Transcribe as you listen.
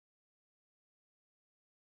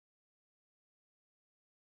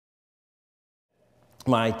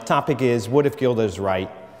My topic is, what if Gilda is right?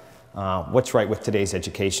 What's right with today's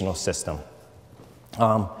educational system?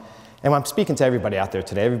 And I'm speaking to everybody out there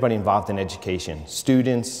today, everybody involved in education,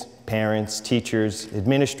 students, parents, teachers,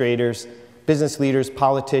 administrators, business leaders,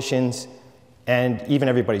 politicians, and even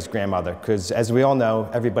everybody's grandmother, because as we all know,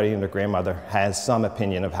 everybody and their grandmother has some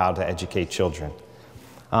opinion of how to educate children.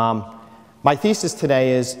 My thesis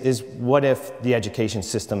today is what if the education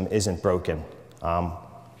system isn't broken?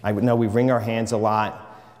 I know we wring our hands a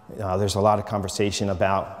lot. There's a lot of conversation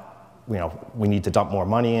about, we need to dump more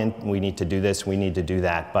money in, we need to do this, we need to do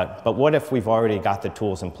that. But what if we've already got the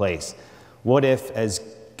tools in place? What if, as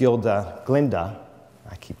Glinda,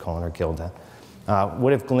 I keep calling her Gilda,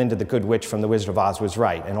 what if Glinda the Good Witch from The Wizard of Oz was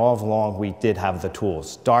right, and all along we did have the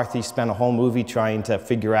tools? Dorothy spent a whole movie trying to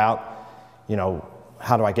figure out,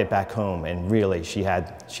 how do I get back home? And really, she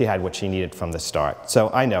had what she needed from the start. So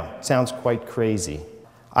I know, sounds quite crazy.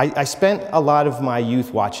 I spent a lot of my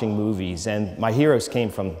youth watching movies, and my heroes came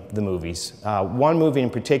from the movies. One movie in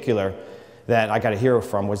particular that I got a hero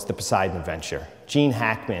from was The Poseidon Adventure. Gene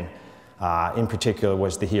Hackman, in particular,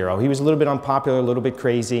 was the hero. He was a little bit unpopular, a little bit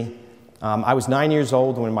crazy. I was 9 years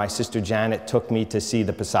old when my sister Janet took me to see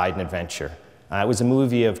The Poseidon Adventure. It was a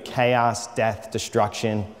movie of chaos, death,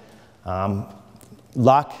 destruction.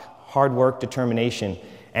 Luck, hard work, determination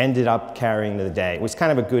ended up carrying the day. It was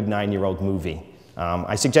kind of a good 9-year-old movie.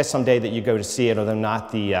 I suggest someday that you go to see it, although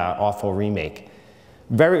not the awful remake.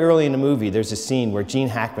 Very early in the movie, there's a scene where Gene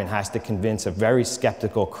Hackman has to convince a very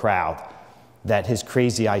skeptical crowd that his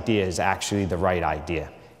crazy idea is actually the right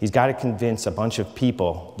idea. He's got to convince a bunch of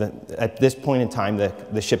people that at this point in time,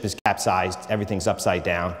 the ship is capsized, everything's upside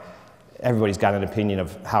down, everybody's got an opinion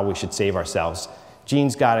of how we should save ourselves.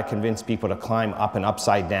 Gene's got to convince people to climb up an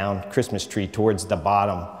upside down Christmas tree towards the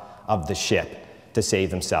bottom of the ship to save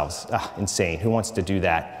themselves. Insane. Who wants to do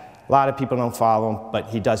that? A lot of people don't follow him, but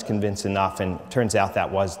he does convince enough, and it turns out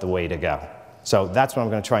that was the way to go. So that's what I'm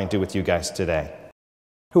going to try and do with you guys today.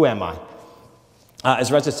 Who am I?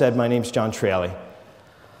 As Reza said, my name's John Tralie.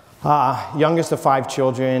 Youngest of 5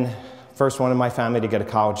 children, first one in my family to get a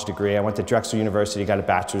college degree. I went to Drexel University, got a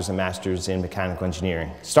bachelor's and master's in mechanical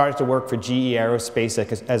engineering. Started to work for GE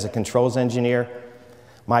Aerospace as a controls engineer.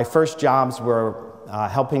 My first jobs were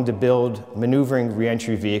helping to build maneuvering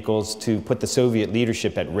reentry vehicles to put the Soviet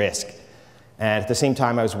leadership at risk. And at the same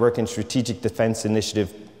time, I was working Strategic Defense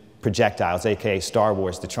Initiative projectiles, aka Star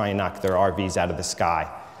Wars, to try and knock their RVs out of the sky.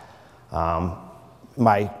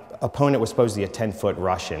 My opponent was supposedly a 10-foot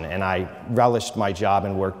Russian, and I relished my job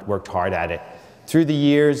and worked hard at it. Through the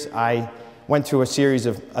years, I went through a series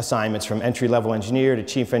of assignments from entry-level engineer to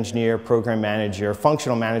chief engineer, program manager,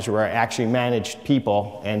 functional manager, where I actually managed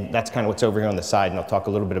people, and that's kind of what's over here on the side, and I'll talk a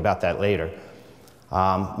little bit about that later.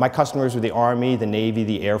 My customers were the Army, the Navy,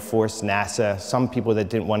 the Air Force, NASA, some people that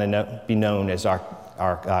didn't want to be known as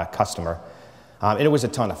our customer, and it was a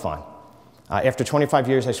ton of fun. After 25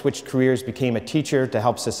 years, I switched careers, became a teacher to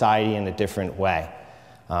help society in a different way.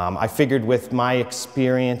 I figured with my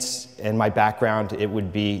experience and my background, it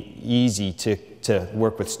would be easy to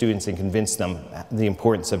work with students and convince them the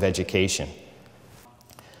importance of education.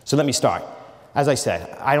 So let me start. As I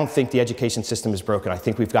said, I don't think the education system is broken. I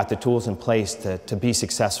think we've got the tools in place to be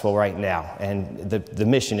successful right now. And the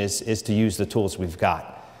mission is to use the tools we've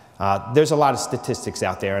got. There's a lot of statistics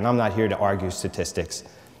out there, and I'm not here to argue statistics.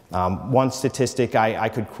 One statistic I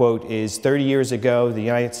could quote is 30 years ago, the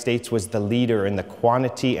United States was the leader in the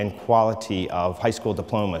quantity and quality of high school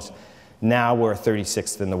diplomas. Now we're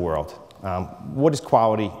 36th in the world. What does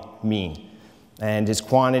quality mean? And is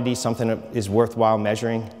quantity something that is worthwhile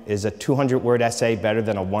measuring? Is a 200-word essay better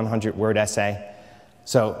than a 100-word essay?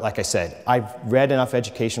 So, like I said, I've read enough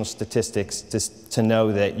educational statistics to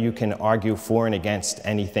know that you can argue for and against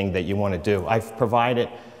anything that you want to do. I've provided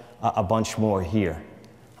a bunch more here.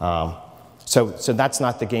 So that's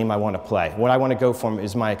not the game I want to play. What I want to go from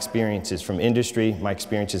is my experiences from industry, my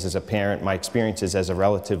experiences as a parent, my experiences as a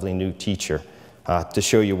relatively new teacher, to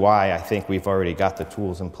show you why I think we've already got the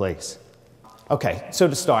tools in place. Okay, so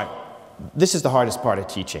to start, this is the hardest part of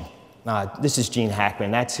teaching. This is Gene Hackman.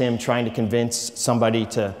 That's him trying to convince somebody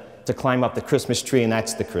to climb up the Christmas tree, and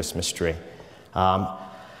that's the Christmas tree.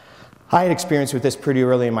 I had experience with this pretty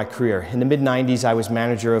early in my career. In the mid-90s, I was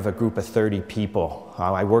manager of a group of 30 people.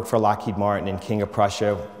 I worked for Lockheed Martin in King of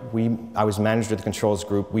Prussia. I was manager of the controls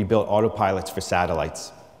group. We built autopilots for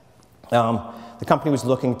satellites. The company was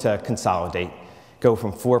looking to consolidate, go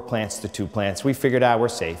from 4 plants to 2 plants. We figured out we're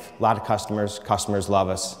safe. A lot of customers love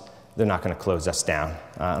us. They're not going to close us down.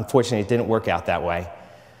 Unfortunately, it didn't work out that way.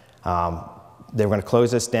 They were going to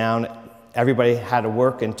close us down everybody had to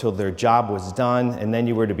work until their job was done, and then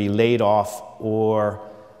you were to be laid off or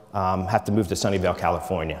have to move to Sunnyvale,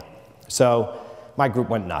 California. So my group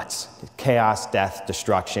went nuts. Chaos, death,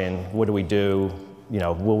 destruction. What do we do? You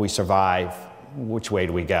know, will we survive? Which way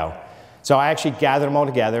do we go? So I actually gathered them all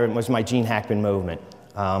together. It was my Gene Hackman movement.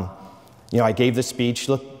 You know, I gave the speech.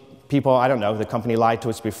 Look, people, I don't know, the company lied to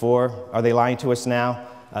us before. Are they lying to us now?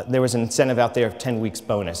 There was an incentive out there of 10 weeks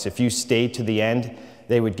bonus. If you stayed to the end,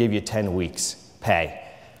 they would give you 10 weeks pay.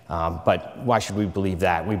 But why should we believe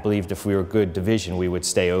that? We believed if we were a good division, we would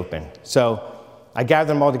stay open. So I gathered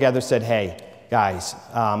them all together, said, hey, guys,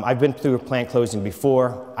 I've been through a plant closing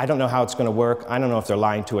before. I don't know how it's going to work. I don't know if they're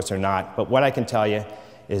lying to us or not. But what I can tell you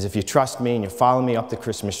is if you trust me and you follow me up the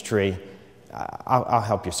Christmas tree, I'll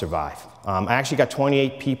help you survive. I actually got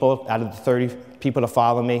 28 people out of the 30 people to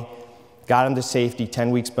follow me, got them to safety,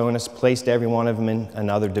 10 weeks bonus, placed every one of them in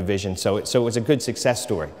another division. So it was a good success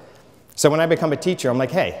story. So when I become a teacher, I'm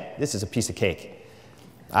like, hey, this is a piece of cake.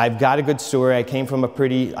 I've got a good story. I came from a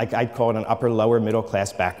pretty, like I'd call it an upper, lower, middle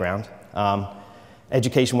class background.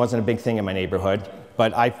 Education wasn't a big thing in my neighborhood,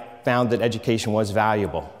 but I found that education was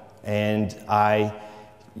valuable. And I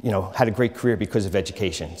had a great career because of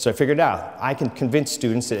education. So I figured out, I can convince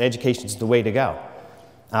students that education is the way to go.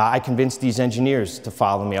 I convinced these engineers to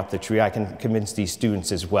follow me up the tree. I can convince these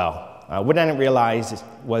students as well. What I didn't realize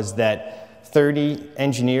was that 30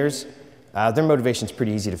 engineers, their motivation is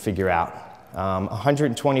pretty easy to figure out.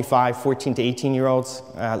 125 14 to 18-year-olds,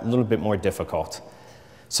 a little bit more difficult.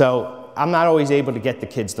 So I'm not always able to get the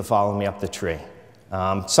kids to follow me up the tree.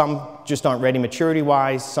 Some just aren't ready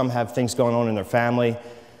maturity-wise. Some have things going on in their family.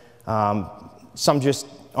 Some just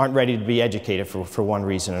aren't ready to be educated for one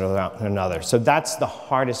reason or another. So that's the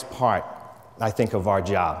hardest part, I think, of our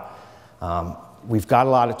job. We've got a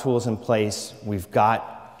lot of tools in place. We've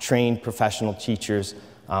got trained professional teachers.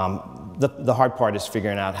 The hard part is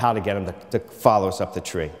figuring out how to get them to follow us up the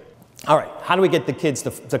tree. All right, how do we get the kids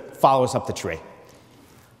to follow us up the tree?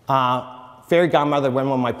 Fairy godmother, when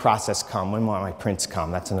will my process come? When will my prince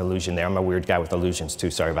come? That's an illusion there. I'm a weird guy with illusions too,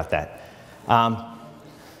 sorry about that.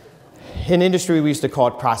 In industry, we used to call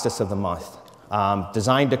it process of the month.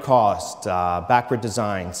 Design to cost, backward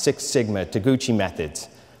design, Six Sigma, Taguchi methods.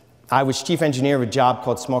 I was chief engineer of a job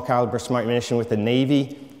called Small Caliber Smart Munition with the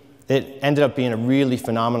Navy. It ended up being a really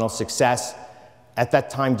phenomenal success. At that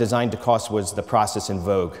time, design to cost was the process in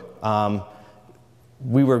vogue.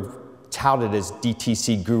 We were touted as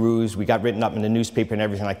DTC gurus. We got written up in the newspaper and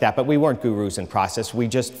everything like that, but we weren't gurus in process. We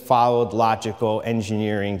just followed logical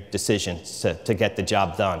engineering decisions to get the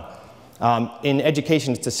job done. In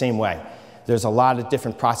education, it's the same way. There's a lot of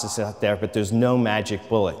different processes out there, but there's no magic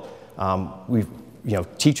bullet.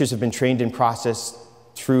 Teachers have been trained in process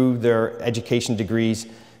through their education degrees.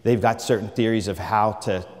 They've got certain theories of how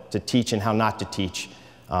to teach and how not to teach.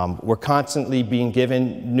 We're constantly being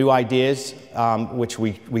given new ideas, which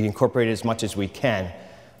we incorporate as much as we can.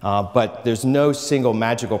 But there's no single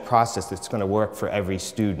magical process that's going to work for every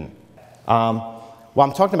student. While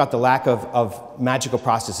I'm talking about the lack of magical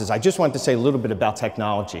processes, I just wanted to say a little bit about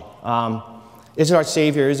technology. Is it our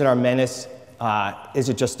savior? Is it our menace? Is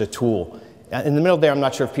it just a tool? In the middle there, I'm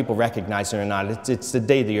not sure if people recognize it or not. It's the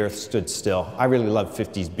day the earth stood still. I really love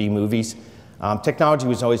 50s B movies. Technology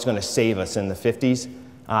was always going to save us in the 50s.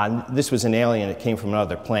 This was an alien that came from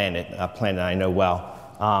another planet, a planet I know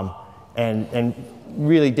well, and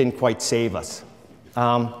really didn't quite save us.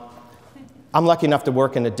 I'm lucky enough to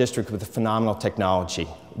work in a district with a phenomenal technology.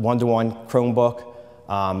 One-to-one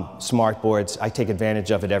Chromebook, smart boards. I take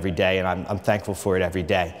advantage of it every day, and I'm thankful for it every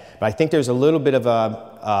day. But I think there's a little bit of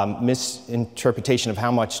a misinterpretation of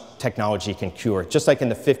how much technology can cure. Just like in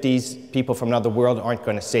the 50s, people from another world aren't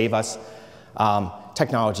going to save us.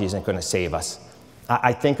 Technology isn't going to save us.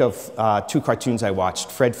 I think of two cartoons I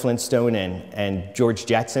watched, Fred Flintstone and George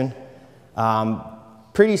Jetson.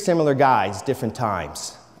 Pretty similar guys, different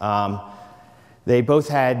times. They both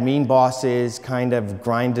had mean bosses, kind of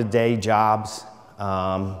grind-a-day jobs,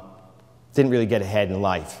 didn't really get ahead in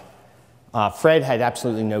life. Fred had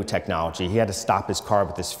absolutely no technology. He had to stop his car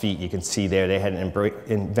with his feet. You can see there, they hadn't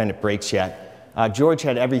invented brakes yet. George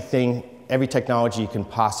had every technology you can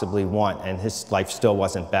possibly want, and his life still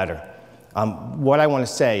wasn't better. What I want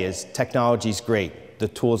to say is technology is great. The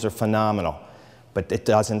tools are phenomenal, but it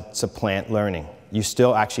doesn't supplant learning. You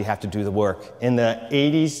still actually have to do the work. In the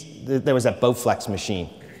 80s, there was that Bowflex machine.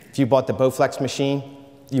 If you bought the Bowflex machine,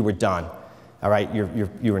 you were done. All right,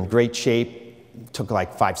 you're in great shape. It took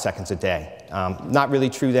like 5 seconds a day. Not really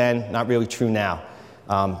true then, not really true now.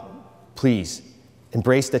 Please,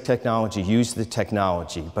 embrace the technology, use the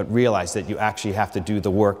technology, but realize that you actually have to do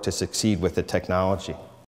the work to succeed with the technology.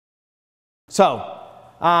 So,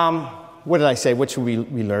 what did I say? What should we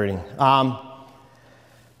be learning?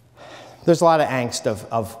 There's a lot of angst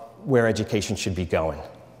of where education should be going.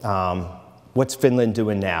 What's Finland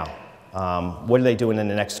doing now? What are they doing in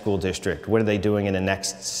the next school district? What are they doing in the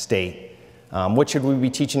next state? What should we be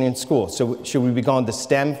teaching in school? So should we be going to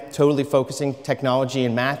STEM, totally focusing technology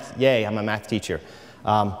and math? Yay, I'm a math teacher.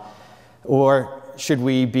 Or should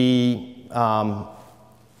we be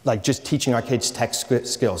like just teaching our kids tech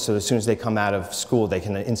skills so as soon as they come out of school they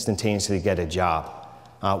can instantaneously get a job?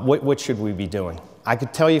 What should we be doing? I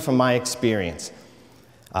could tell you from my experience,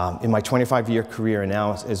 in my 25-year career and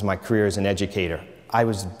now as my career as an educator, I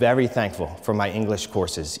was very thankful for my English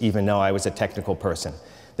courses, even though I was a technical person.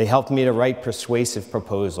 They helped me to write persuasive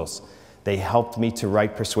proposals. They helped me to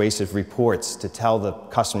write persuasive reports to tell the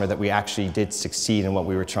customer that we actually did succeed in what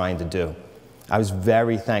we were trying to do. I was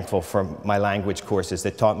very thankful for my language courses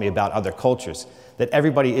that taught me about other cultures, that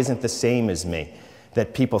everybody isn't the same as me,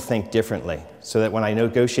 that people think differently, so that when I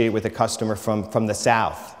negotiate with a customer from the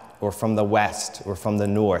South, or from the West, or from the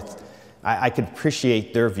North, I could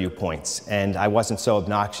appreciate their viewpoints, and I wasn't so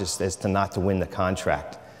obnoxious as to not to win the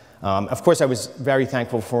contract. Of course, I was very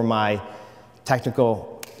thankful for my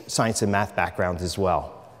technical science and math background as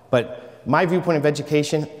well. But my viewpoint of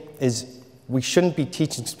education is we shouldn't be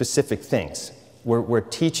teaching specific things. We're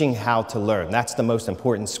teaching how to learn. That's the most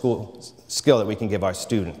important skill that we can give our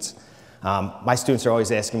students. My students are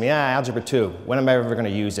always asking me, Algebra 2, when am I ever going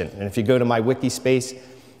to use it? And if you go to my wiki space,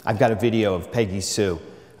 I've got a video of Peggy Sue,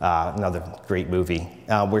 another great movie,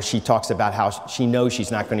 where she talks about how she knows she's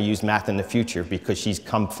not going to use math in the future because she's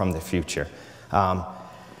come from the future.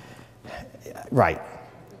 Right.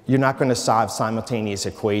 You're not going to solve simultaneous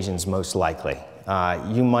equations, most likely.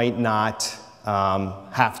 You might not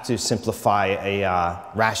have to simplify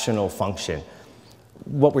a rational function.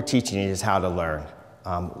 What we're teaching is how to learn.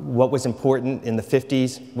 What was important in the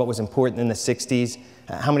 50s, what was important in the 60s.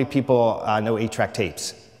 How many people know 8-track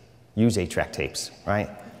tapes? Use 8-track tapes, right?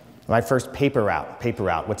 My first paper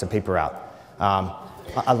route, what's a paper route?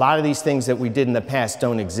 A lot of these things that we did in the past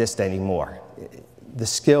don't exist anymore. The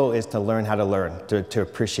skill is to learn how to learn, to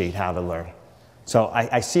appreciate how to learn. So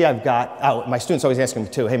I see I've got, my students always ask me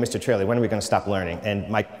too, hey, Mr. Tralie, when are we going to stop learning? And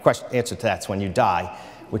my answer to that's when you die,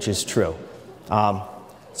 which is true.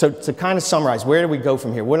 So to kind of summarize, where do we go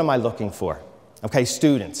from here? What am I looking for? Okay,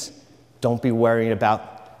 students, don't be worrying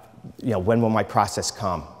about, when will my process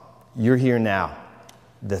come? You're here now.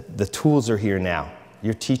 The tools are here now.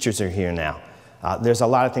 Your teachers are here now. There's a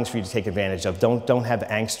lot of things for you to take advantage of. Don't have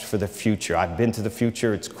angst for the future. I've been to the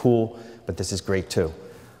future, it's cool, but this is great too.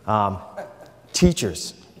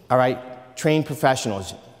 Teachers, all right, trained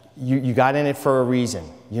professionals, you got in it for a reason.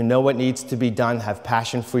 You know what needs to be done, have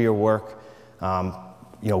passion for your work,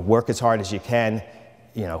 work as hard as you can,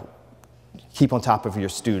 keep on top of your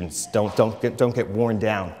students. Don't get worn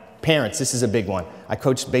down. Parents, this is a big one. I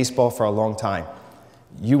coached baseball for a long time.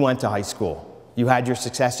 You went to high school. You had your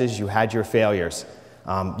successes, you had your failures.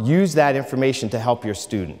 Use that information to help your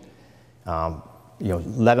student.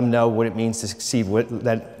 Let them know what it means to succeed,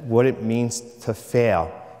 what it means to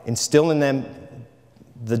fail. Instill in them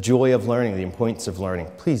the joy of learning, the importance of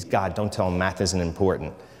learning. Please, God, don't tell them math isn't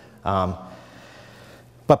important.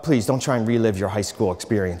 But please, don't try and relive your high school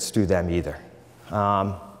experience through them either.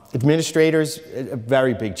 Administrators, a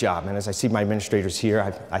very big job, and as I see my administrators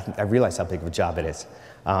here, I realize how big of a job it is.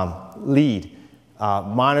 Lead,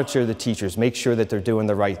 monitor the teachers, make sure that they're doing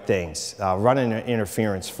the right things, run an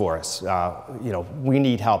interference for us. We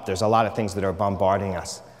need help. There's a lot of things that are bombarding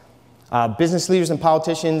us. Business leaders and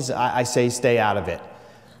politicians, I say stay out of it.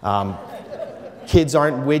 Kids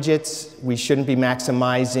aren't widgets. We shouldn't be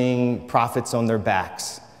maximizing profits on their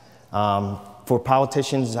backs. For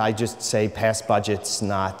politicians, I just say pass budgets,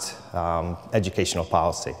 not educational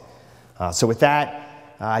policy. So with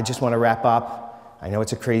that, I just want to wrap up. I know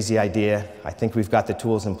it's a crazy idea. I think we've got the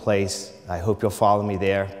tools in place. I hope you'll follow me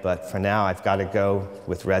there. But for now, I've got to go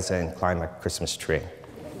with Reza and climb a Christmas tree.